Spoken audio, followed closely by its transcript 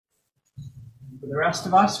For the rest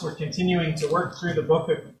of us, we're continuing to work through the book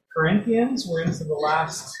of Corinthians. We're into the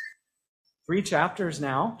last 3 chapters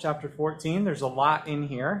now, chapter 14. There's a lot in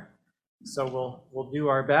here, so we'll do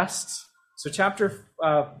our best. So chapter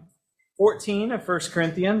 14 of 1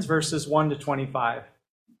 Corinthians, verses 1 to 25.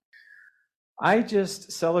 I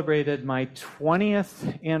just celebrated my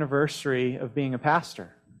 20th anniversary of being a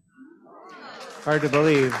pastor. Hard to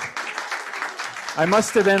believe. I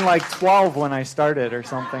must have been like 12 when I started or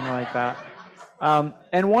something like that.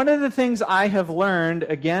 And one of the things I have learned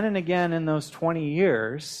again and again in those 20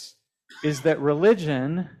 years is that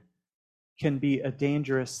religion can be a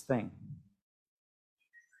dangerous thing.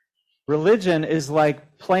 Religion is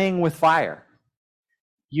like playing with fire.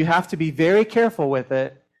 You have to be very careful with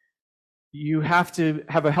it. You have to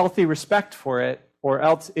have a healthy respect for it, or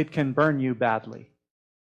else it can burn you badly.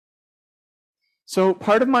 So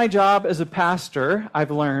part of my job as a pastor, I've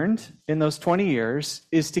learned in those 20 years,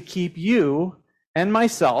 is to keep you and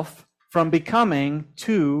myself from becoming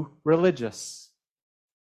too religious.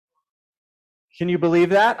 Can you believe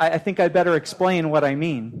that? I think I better explain what I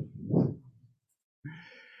mean.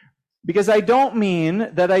 Because I don't mean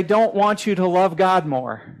that I don't want you to love God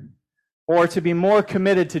more or to be more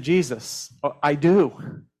committed to Jesus. I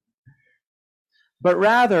do. But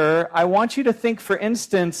rather, I want you to think, for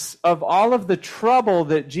instance, of all of the trouble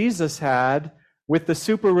that Jesus had with the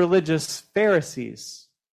super religious Pharisees.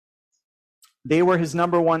 They were his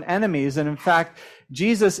number one enemies. And in fact,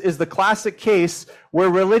 Jesus is the classic case where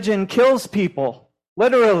religion kills people,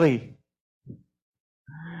 literally.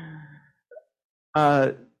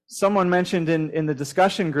 Someone mentioned in the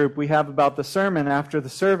discussion group we have about the sermon after the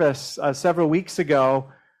service several weeks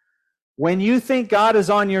ago, when you think God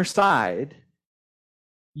is on your side,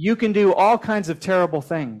 you can do all kinds of terrible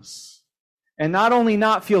things. And not only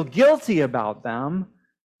not feel guilty about them,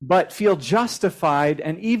 but feel justified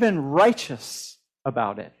and even righteous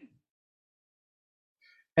about it.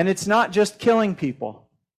 And it's not just killing people,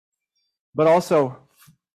 but also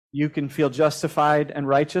you can feel justified and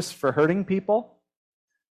righteous for hurting people,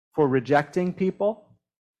 for rejecting people,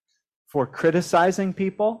 for criticizing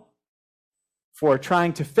people, for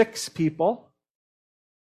trying to fix people,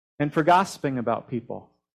 and for gossiping about people.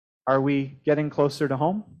 Are we getting closer to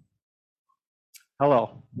home?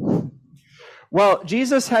 Hello. Well,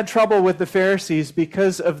 Jesus had trouble with the Pharisees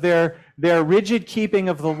because of their rigid keeping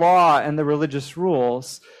of the law and the religious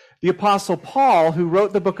rules. The Apostle Paul, who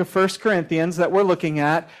wrote the book of 1 Corinthians that we're looking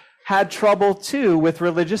at, had trouble too with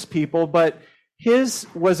religious people, but his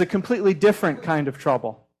was a completely different kind of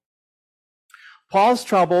trouble. Paul's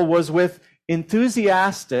trouble was with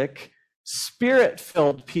enthusiastic,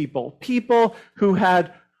 spirit-filled people who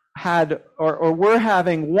had or were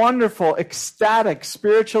having wonderful, ecstatic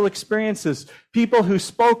spiritual experiences, people who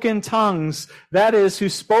spoke in tongues, that is, who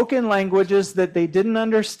spoke in languages that they didn't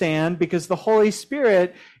understand because the Holy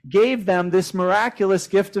Spirit gave them this miraculous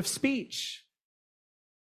gift of speech.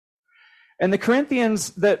 And the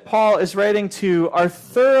Corinthians that Paul is writing to are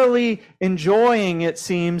thoroughly enjoying, it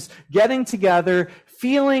seems, getting together,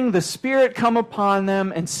 feeling the Spirit come upon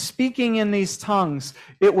them and speaking in these tongues.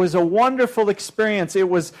 It was a wonderful experience. It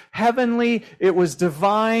was heavenly, it was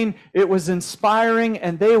divine, it was inspiring,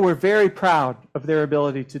 and they were very proud of their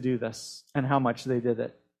ability to do this and how much they did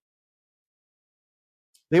it.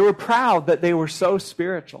 They were proud that they were so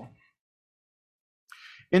spiritual.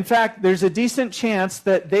 In fact, there's a decent chance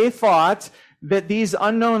that they thought that these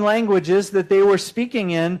unknown languages that they were speaking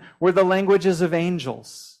in were the languages of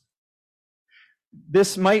angels.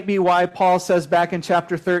 This might be why Paul says back in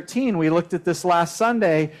chapter 13, we looked at this last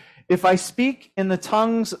Sunday, if I speak in the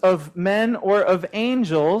tongues of men or of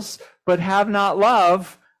angels, but have not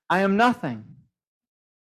love, I am nothing.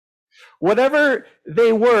 Whatever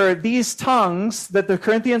they were, these tongues that the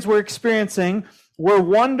Corinthians were experiencing were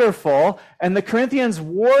wonderful, and the Corinthians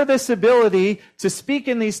wore this ability to speak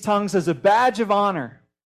in these tongues as a badge of honor.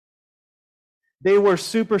 They were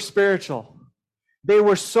super spiritual. They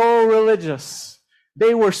were so religious.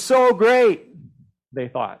 They were so great, they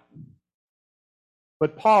thought.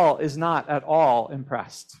 But Paul is not at all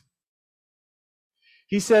impressed.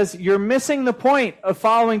 He says, you're missing the point of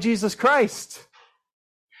following Jesus Christ.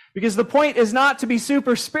 Because the point is not to be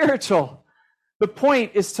super spiritual. The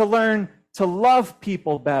point is to learn to love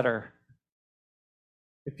people better.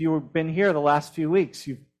 If you've been here the last few weeks,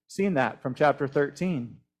 you've seen that from chapter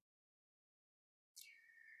 13.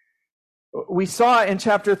 We saw in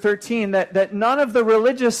chapter 13 that none of the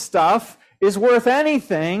religious stuff is worth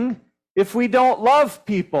anything if we don't love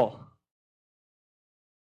people.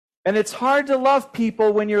 And it's hard to love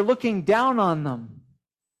people when you're looking down on them,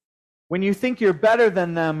 when you think you're better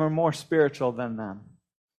than them or more spiritual than them.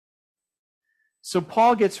 So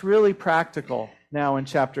Paul gets really practical now in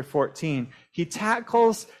chapter 14. He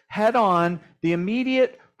tackles head on the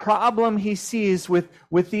immediate problem he sees with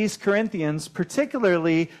these Corinthians,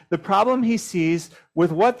 particularly the problem he sees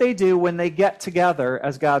with what they do when they get together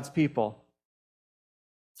as God's people.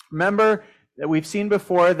 Remember that we've seen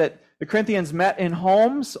before that the Corinthians met in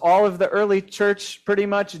homes. All of the early church pretty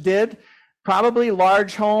much did. Probably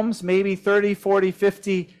large homes, maybe 30, 40,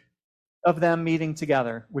 50 of them meeting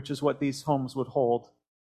together, which is what these homes would hold.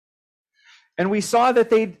 And we saw that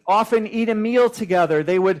they'd often eat a meal together.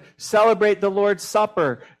 They would celebrate the Lord's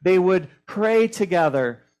Supper. They would pray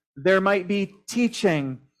together. There might be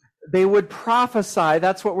teaching. They would prophesy.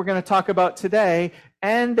 That's what we're going to talk about today.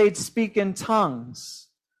 And they'd speak in tongues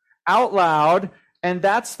out loud. And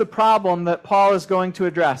that's the problem that Paul is going to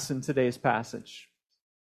address in today's passage.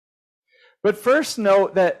 But first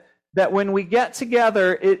note that when we get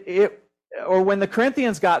together, or when the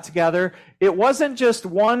Corinthians got together, it wasn't just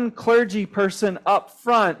one clergy person up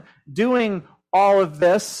front doing all of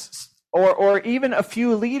this, or even a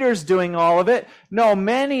few leaders doing all of it. No,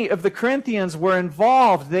 many of the Corinthians were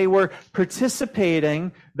involved. They were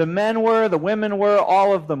participating. The men were, the women were,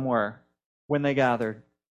 all of them were when they gathered.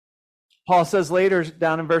 Paul says later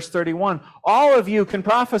down in verse 31, all of you can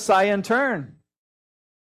prophesy in turn.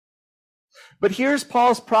 But here's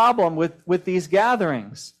Paul's problem with these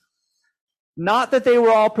gatherings. Not that they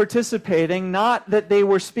were all participating, not that they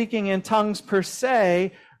were speaking in tongues per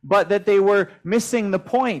se, but that they were missing the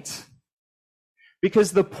point.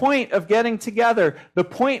 Because the point of getting together, the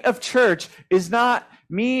point of church, is not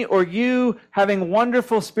me or you having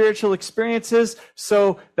wonderful spiritual experiences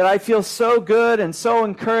so that I feel so good and so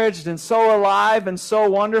encouraged and so alive and so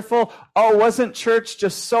wonderful. Oh, wasn't church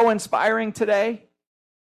just so inspiring today?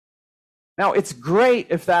 Now, it's great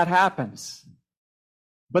if that happens.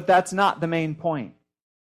 But that's not the main point.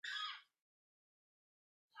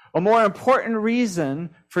 A more important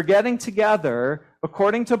reason for getting together,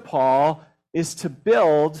 according to Paul, is to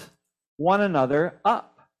build one another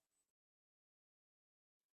up.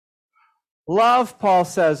 Love, Paul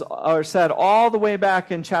says, or said all the way back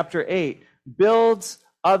in chapter 8, builds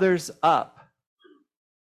others up.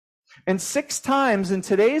 And 6 times in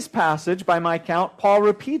today's passage, by my count, Paul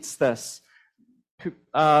repeats this.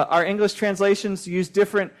 Our English translations use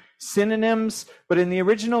different synonyms, but in the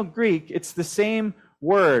original Greek, it's the same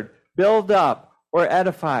word, build up or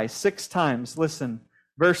edify, 6 times. Listen,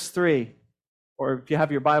 verse 3, or if you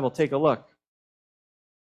have your Bible, take a look.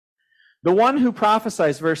 The one who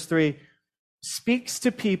prophesies, verse 3, speaks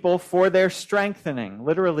to people for their strengthening,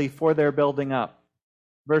 literally for their building up.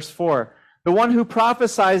 Verse 4, the one who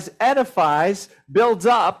prophesies edifies, builds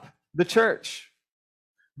up the church.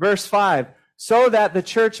 Verse 5, so that the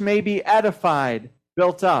church may be edified,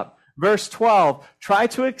 built up. Verse 12, try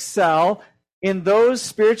to excel in those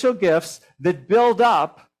spiritual gifts that build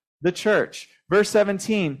up the church. Verse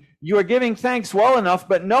 17, you are giving thanks well enough,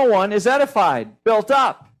 but no one is edified, built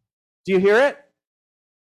up. Do you hear it?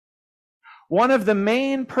 One of the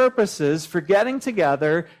main purposes for getting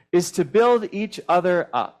together is to build each other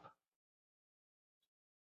up.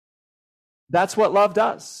 That's what love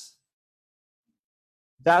does.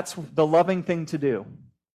 That's the loving thing to do,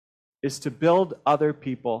 is to build other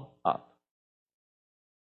people up.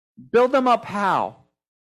 Build them up how?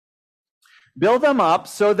 Build them up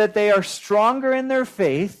so that they are stronger in their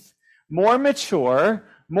faith, more mature,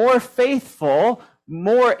 more faithful,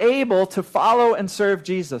 more able to follow and serve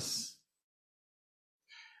Jesus.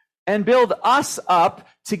 And build us up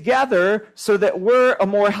together so that we're a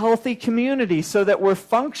more healthy community, so that we're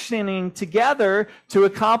functioning together to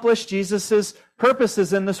accomplish Jesus's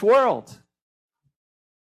purposes in this world.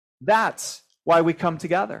 That's why we come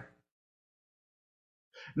together.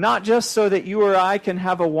 Not just so that you or I can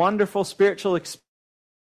have a wonderful spiritual experience,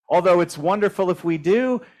 although it's wonderful if we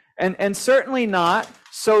do, and certainly not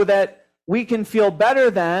so that we can feel better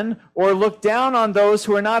than or look down on those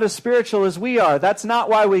who are not as spiritual as we are. That's not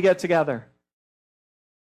why we get together.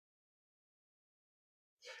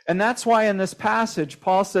 And that's why in this passage,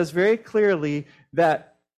 Paul says very clearly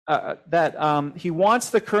that he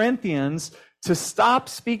wants the Corinthians to stop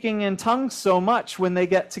speaking in tongues so much when they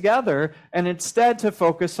get together and instead to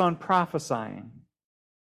focus on prophesying.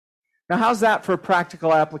 Now, how's that for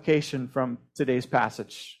practical application from today's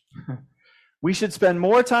passage? We should spend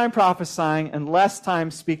more time prophesying and less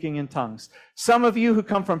time speaking in tongues. Some of you who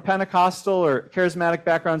come from Pentecostal or charismatic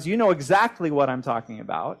backgrounds, you know exactly what I'm talking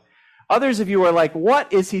about. Others of you are like,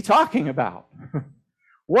 what is he talking about?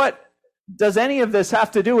 What does any of this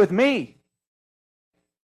have to do with me?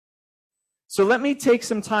 So let me take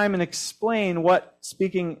some time and explain what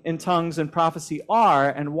speaking in tongues and prophecy are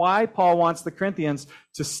and why Paul wants the Corinthians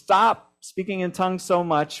to stop speaking in tongues so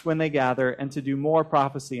much when they gather and to do more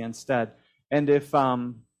prophecy instead. And if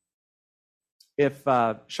Sean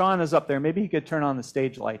is up there, maybe he could turn on the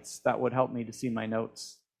stage lights. That would help me to see my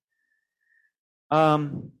notes.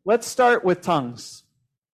 Let's start with tongues.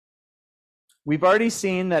 We've already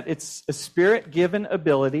seen that it's a spirit-given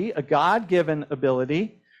ability, a God-given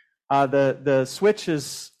ability. The switch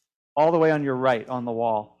is all the way on your right on the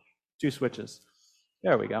wall. 2 switches.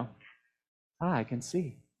 There we go. I can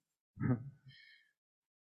see.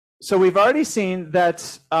 So we've already seen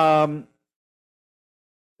that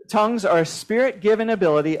tongues are a spirit-given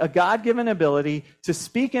ability, a God-given ability to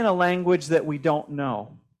speak in a language that we don't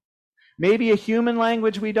know. Maybe a human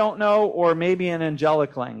language we don't know, or maybe an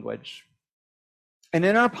angelic language. And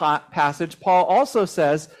in our passage, Paul also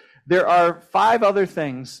says there are 5 other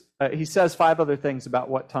things. He says 5 other things about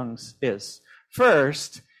what tongues is.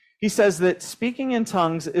 First, he says that speaking in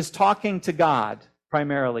tongues is talking to God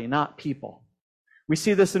primarily, not people. We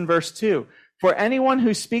see this in verse 2. For anyone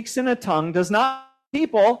who speaks in a tongue does not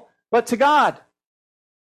people, but to God.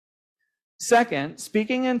 Second,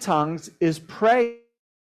 speaking in tongues is praying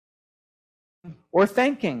or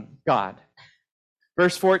thanking God.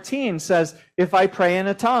 Verse 14 says, if I pray in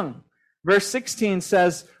a tongue. Verse 16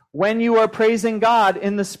 says, when you are praising God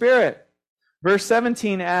in the Spirit. Verse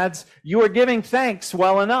 17 adds, you are giving thanks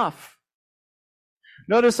well enough.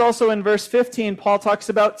 Notice also in verse 15, Paul talks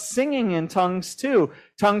about singing in tongues too.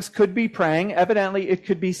 Tongues could be praying. Evidently, it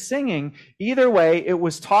could be singing. Either way, it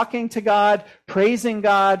was talking to God, praising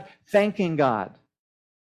God, thanking God.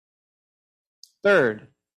 Third,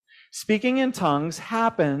 speaking in tongues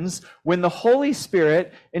happens when the Holy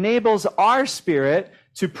Spirit enables our spirit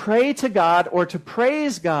to pray to God or to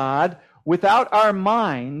praise God without our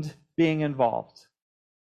mind being involved.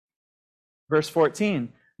 Verse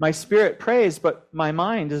 14, my spirit prays, but my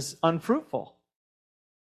mind is unfruitful.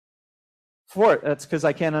 Fourth, that's because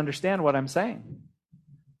I can't understand what I'm saying.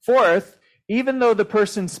 Fourth, even though the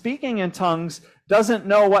person speaking in tongues doesn't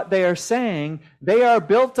know what they are saying, they are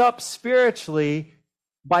built up spiritually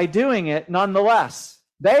by doing it nonetheless.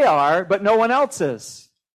 They are, but no one else is.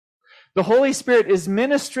 The Holy Spirit is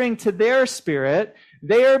ministering to their spirit.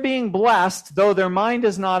 They are being blessed, though their mind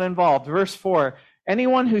is not involved. Verse 4,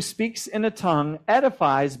 anyone who speaks in a tongue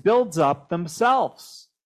edifies, builds up themselves.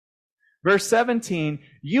 Verse 17,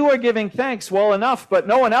 you are giving thanks well enough, but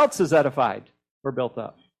no one else is edified or built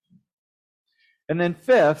up. And then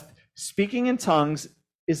fifth, speaking in tongues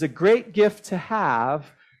is a great gift to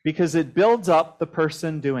have because it builds up the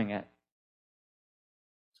person doing it.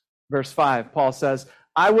 Verse 5, Paul says,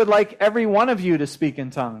 I would like every one of you to speak in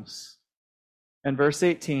tongues. And verse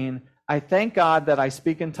 18, I thank God that I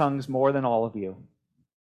speak in tongues more than all of you.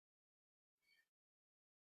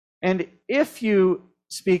 And if you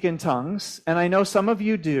speak in tongues, and I know some of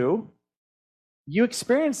you do, you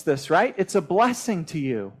experience this, right? It's a blessing to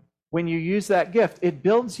you when you use that gift. It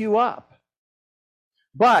builds you up.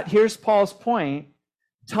 But here's Paul's point.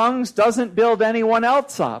 Tongues doesn't build anyone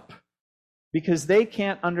else up because they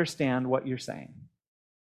can't understand what you're saying.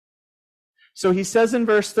 So he says in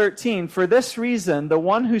verse 13, for this reason, the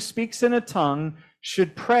one who speaks in a tongue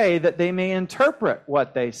should pray that they may interpret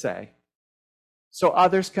what they say so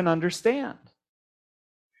others can understand.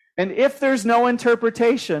 And if there's no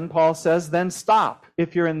interpretation, Paul says, then stop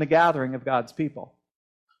if you're in the gathering of God's people.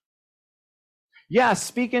 Yes,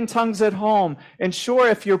 speak in tongues at home. And sure,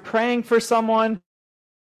 if you're praying for someone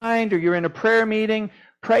or you're in a prayer meeting,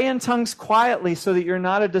 pray in tongues quietly so that you're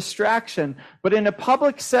not a distraction. But in a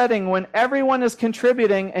public setting, when everyone is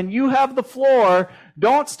contributing and you have the floor,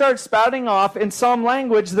 don't start spouting off in some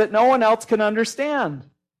language that no one else can understand.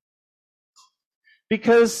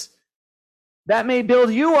 Because that may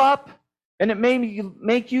build you up and it may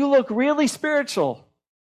make you look really spiritual,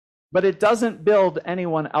 but it doesn't build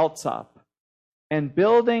anyone else up. And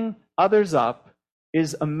building others up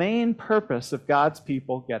is a main purpose of God's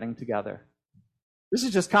people getting together. This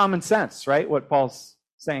is just common sense, right? What Paul's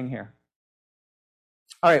saying here.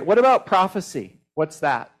 All right, what about prophecy? What's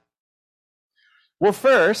that? Well,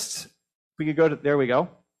 first, we could go to, there we go.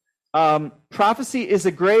 Prophecy is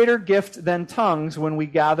a greater gift than tongues when we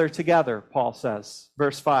gather together, Paul says.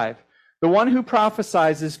 Verse 5. The one who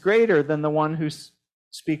prophesies is greater than the one who's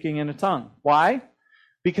speaking in a tongue. Why?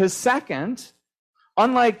 Because second,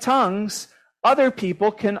 unlike tongues, other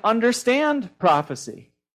people can understand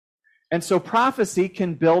prophecy. And so prophecy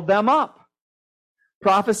can build them up.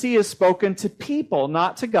 Prophecy is spoken to people,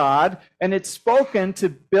 not to God, and it's spoken to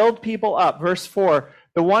build people up. Verse 4,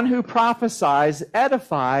 The one who prophesies,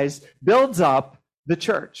 edifies, builds up the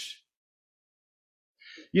church.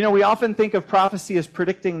 You know, we often think of prophecy as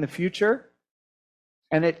predicting the future,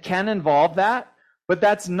 and it can involve that, but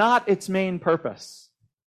that's not its main purpose.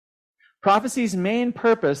 Prophecy's main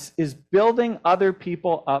purpose is building other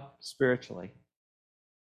people up spiritually.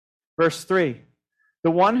 Verse 3,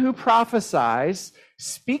 the one who prophesies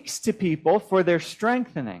speaks to people for their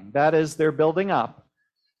strengthening, that is, their building up,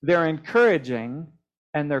 their encouraging,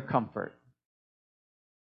 and their comfort.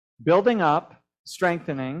 Building up,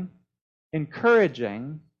 strengthening,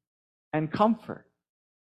 encouraging, and comfort.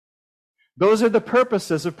 Those are the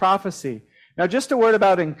purposes of prophecy. Now, just a word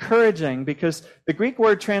about encouraging, because the Greek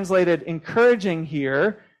word translated encouraging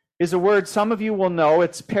here is a word some of you will know.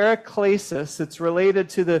 It's paraklesis. It's related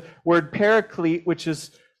to the word paraclete, which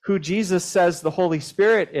is who Jesus says the Holy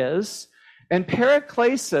Spirit is. And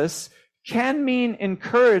paraklesis can mean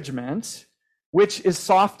encouragement, which is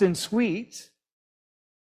soft and sweet,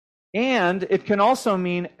 and it can also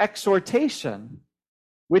mean exhortation,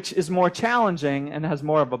 which is more challenging and has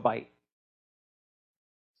more of a bite.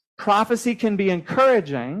 Prophecy can be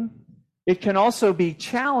encouraging. It can also be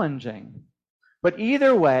challenging. But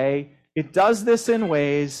either way, it does this in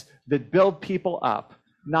ways that build people up,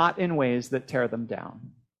 not in ways that tear them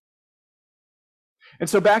down. And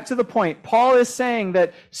so back to the point, Paul is saying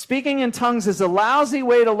that speaking in tongues is a lousy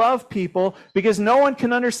way to love people because no one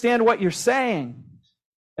can understand what you're saying.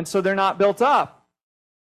 And so they're not built up.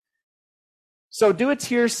 So do it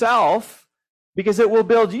to yourself because it will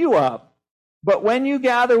build you up. But when you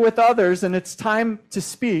gather with others and it's time to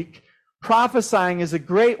speak, prophesying is a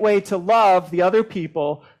great way to love the other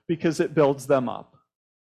people because it builds them up.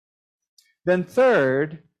 Then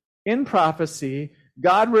third, in prophecy,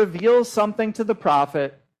 God reveals something to the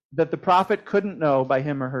prophet that the prophet couldn't know by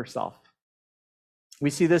him or herself. We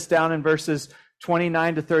see this down in verses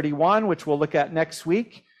 29 to 31, which we'll look at next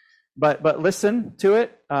week. But listen to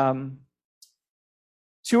it.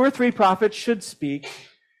 2 or 3 prophets should speak,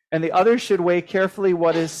 and the others should weigh carefully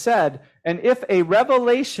what is said. And if a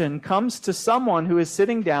revelation comes to someone who is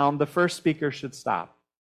sitting down, the first speaker should stop.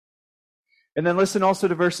 And then listen also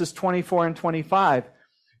to verses 24 and 25.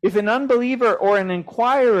 If an unbeliever or an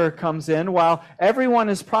inquirer comes in while everyone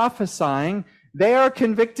is prophesying, they are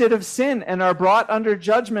convicted of sin and are brought under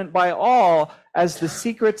judgment by all as the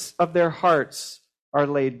secrets of their hearts are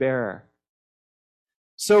laid bare.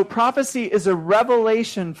 So prophecy is a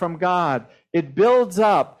revelation from God. It builds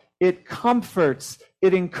up, it comforts,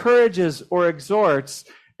 it encourages or exhorts,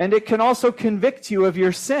 and it can also convict you of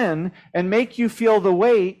your sin and make you feel the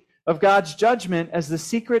weight of God's judgment as the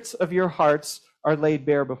secrets of your hearts are laid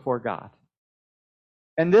bare before God.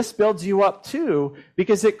 And this builds you up too,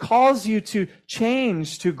 because it calls you to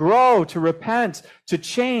change, to grow, to repent, to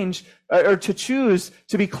change, or to choose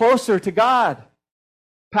to be closer to God.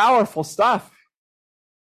 Powerful stuff.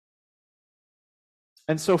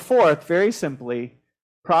 And so forth, very simply,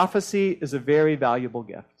 prophecy is a very valuable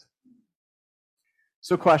gift.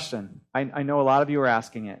 So question, I know a lot of you are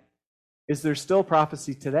asking it, is there still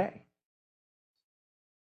prophecy today?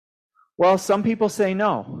 Well, some people say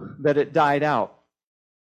no, that it died out.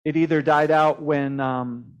 It either died out when, I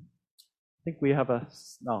think we have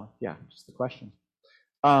just the question.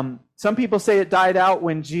 Some people say it died out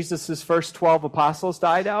when Jesus' first 12 apostles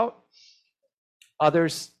died out.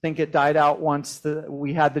 Others think it died out once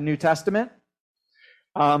we had the New Testament.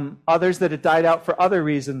 Others that it died out for other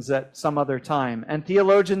reasons at some other time. And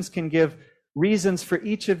theologians can give reasons for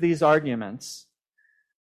each of these arguments.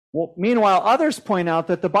 Well, meanwhile, others point out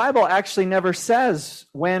that the Bible actually never says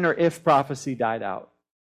when or if prophecy died out.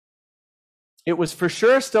 It was for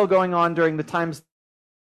sure still going on during the times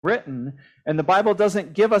written, and the Bible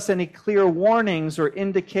doesn't give us any clear warnings or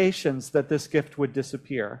indications that this gift would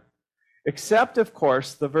disappear. Except, of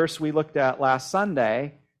course, the verse we looked at last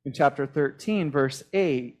Sunday in chapter 13, verse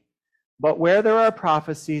 8. But where there are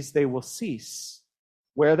prophecies, they will cease.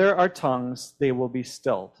 Where there are tongues, they will be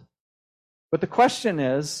stilled. But the question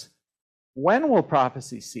is, when will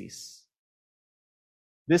prophecy cease?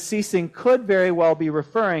 This ceasing could very well be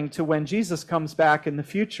referring to when Jesus comes back in the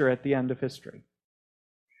future at the end of history.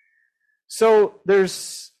 So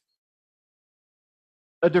there's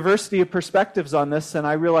a diversity of perspectives on this, and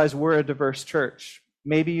I realize we're a diverse church.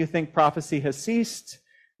 Maybe you think prophecy has ceased.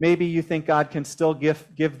 Maybe you think God can still give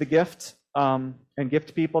the gift and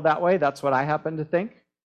gift people that way. That's what I happen to think.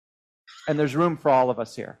 And there's room for all of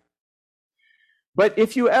us here. But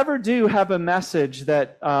if you ever do have a message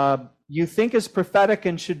that you think is prophetic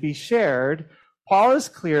and should be shared, Paul is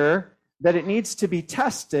clear that it needs to be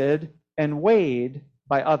tested and weighed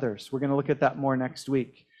by others. We're going to look at that more next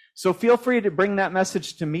week. So feel free to bring that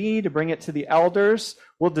message to me, to bring it to the elders.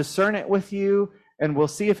 We'll discern it with you, and we'll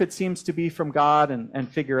see if it seems to be from God and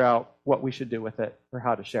figure out what we should do with it or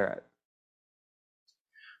how to share it.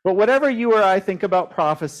 But whatever you or I think about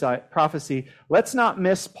prophecy, let's not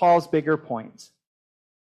miss Paul's bigger point.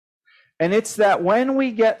 And it's that when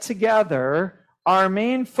we get together, our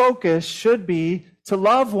main focus should be to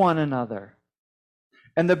love one another.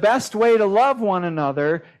 And the best way to love one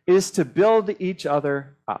another is to build each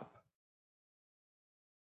other up.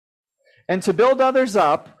 And to build others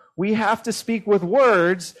up, we have to speak with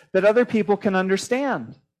words that other people can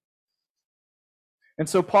understand. And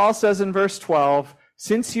so Paul says in verse 12,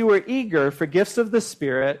 since you are eager for gifts of the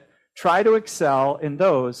Spirit, try to excel in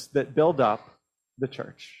those that build up the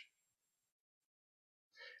church.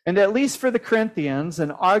 And at least for the Corinthians,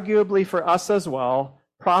 and arguably for us as well,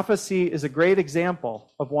 prophecy is a great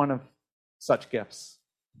example of one of such gifts.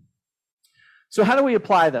 So how do we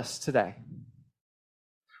apply this today?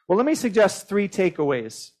 Well, let me suggest 3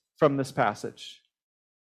 takeaways from this passage.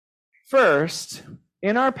 First,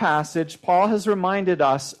 in our passage, Paul has reminded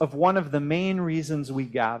us of one of the main reasons we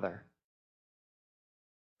gather.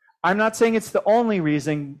 I'm not saying it's the only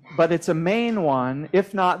reason, but it's a main one,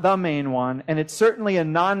 if not the main one, and it's certainly a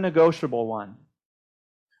non-negotiable one.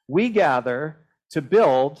 We gather to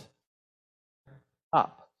build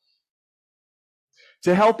up,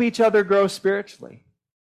 to help each other grow spiritually,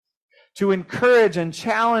 to encourage and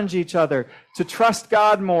challenge each other, to trust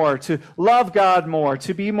God more, to love God more,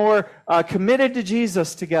 to be more committed to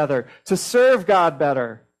Jesus together, to serve God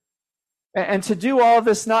better, and to do all of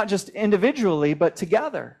this not just individually, but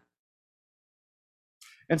together.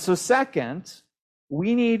 And so second,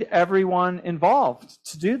 we need everyone involved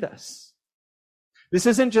to do this. This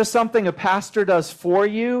isn't just something a pastor does for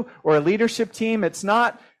you or a leadership team. It's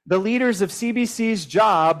not the leaders of CBC's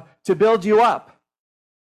job to build you up.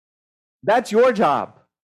 That's your job,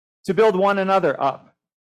 to build one another up.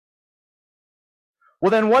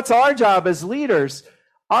 Well, then what's our job as leaders?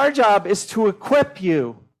 Our job is to equip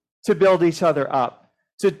you to build each other up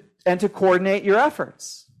and to coordinate your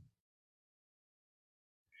efforts.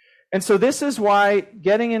 And so this is why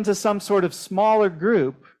getting into some sort of smaller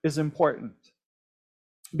group is important.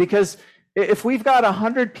 Because if we've got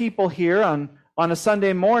 100 people here on a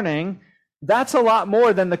Sunday morning, that's a lot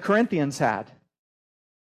more than the Corinthians had.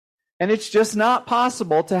 And it's just not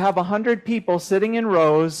possible to have 100 people sitting in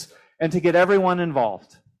rows and to get everyone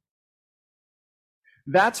involved.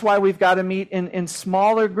 That's why we've got to meet in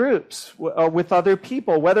smaller groups with other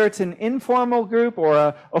people, whether it's an informal group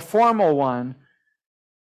or a formal one.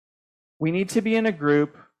 We need to be in a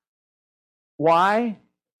group. Why?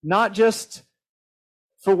 Not just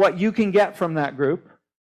for what you can get from that group,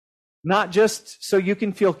 not just so you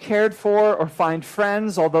can feel cared for or find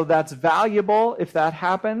friends, although that's valuable if that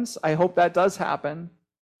happens. I hope that does happen.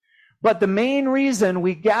 But the main reason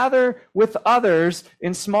we gather with others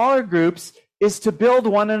in smaller groups is to build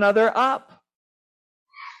one another up.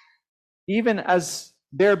 Even as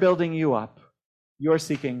they're building you up, you're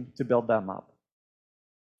seeking to build them up.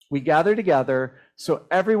 We gather together so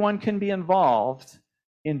everyone can be involved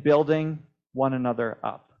in building one another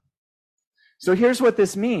up. So here's what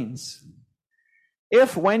this means.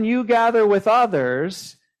 If when you gather with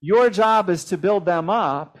others, your job is to build them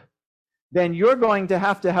up, then you're going to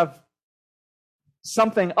have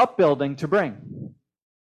something upbuilding to bring.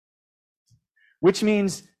 Which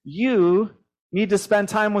means you need to spend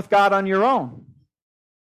time with God on your own.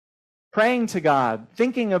 Praying to God,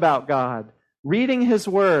 thinking about God, reading His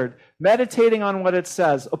Word, meditating on what it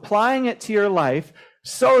says, applying it to your life,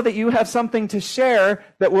 so that you have something to share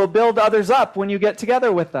that will build others up when you get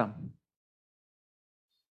together with them.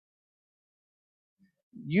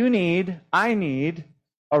 I need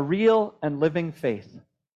a real and living faith.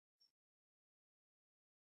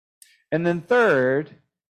 And then third,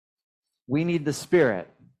 we need the Spirit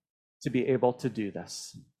to be able to do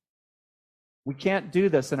this. We can't do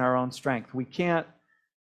this in our own strength. We can't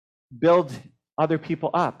build other people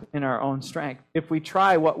up in our own strength. If we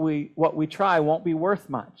try, what we try won't be worth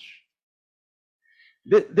much.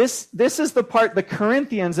 This is the part the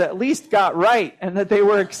Corinthians at least got right and that they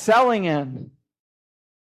were excelling in.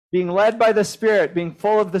 Being led by the Spirit, being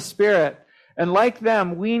full of the Spirit. And like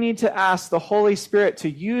them, we need to ask the Holy Spirit to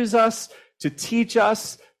use us, to teach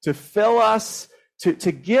us, to fill us, to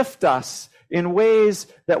gift us in ways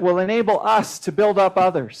that will enable us to build up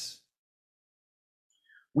others.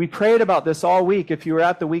 We prayed about this all week. If you were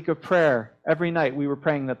at the week of prayer, every night we were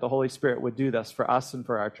praying that the Holy Spirit would do this for us and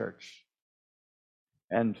for our church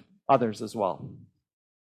and others as well.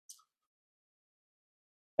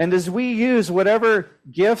 And as we use whatever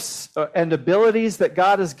gifts and abilities that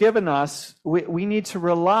God has given us, we need to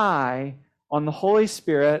rely on the Holy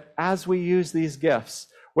Spirit as we use these gifts.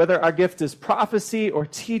 Whether our gift is prophecy or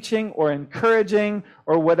teaching or encouraging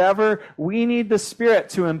or whatever, we need the Spirit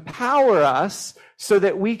to empower us so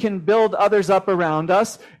that we can build others up around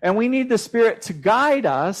us. And we need the Spirit to guide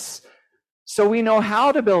us so we know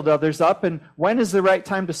how to build others up and when is the right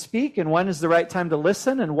time to speak and when is the right time to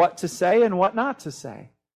listen and what to say and what not to say.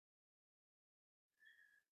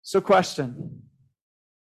 So question,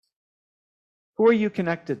 who are you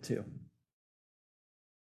connected to?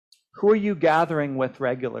 Who are you gathering with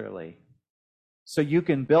regularly so you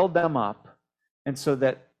can build them up and so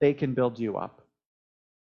that they can build you up?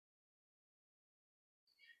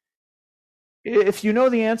 If you know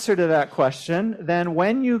the answer to that question, then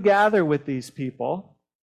when you gather with these people,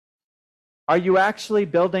 are you actually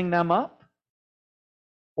building them up?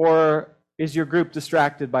 Or is your group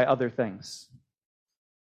distracted by other things?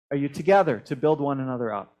 Are you together to build one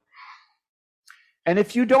another up? And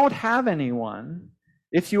if you don't have anyone,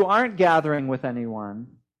 if you aren't gathering with anyone,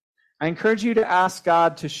 I encourage you to ask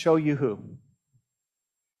God to show you who.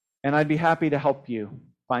 And I'd be happy to help you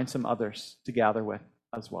find some others to gather with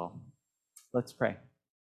as well. Let's pray.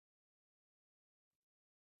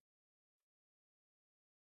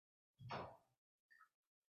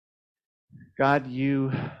 God,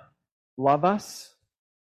 you love us.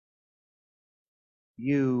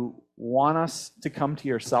 You want us to come to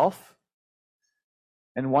yourself.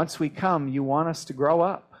 And once we come, you want us to grow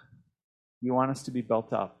up. You want us to be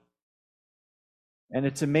built up. And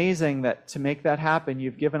it's amazing that to make that happen,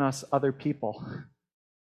 you've given us other people.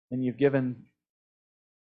 And you've given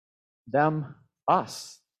them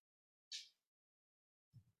us.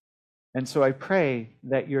 And so I pray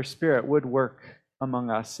that your Spirit would work among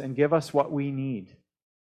us and give us what we need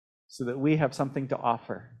so that we have something to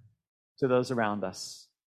offer to those around us,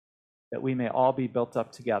 that we may all be built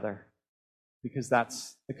up together, because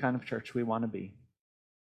that's the kind of church we want to be.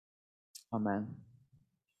 Amen.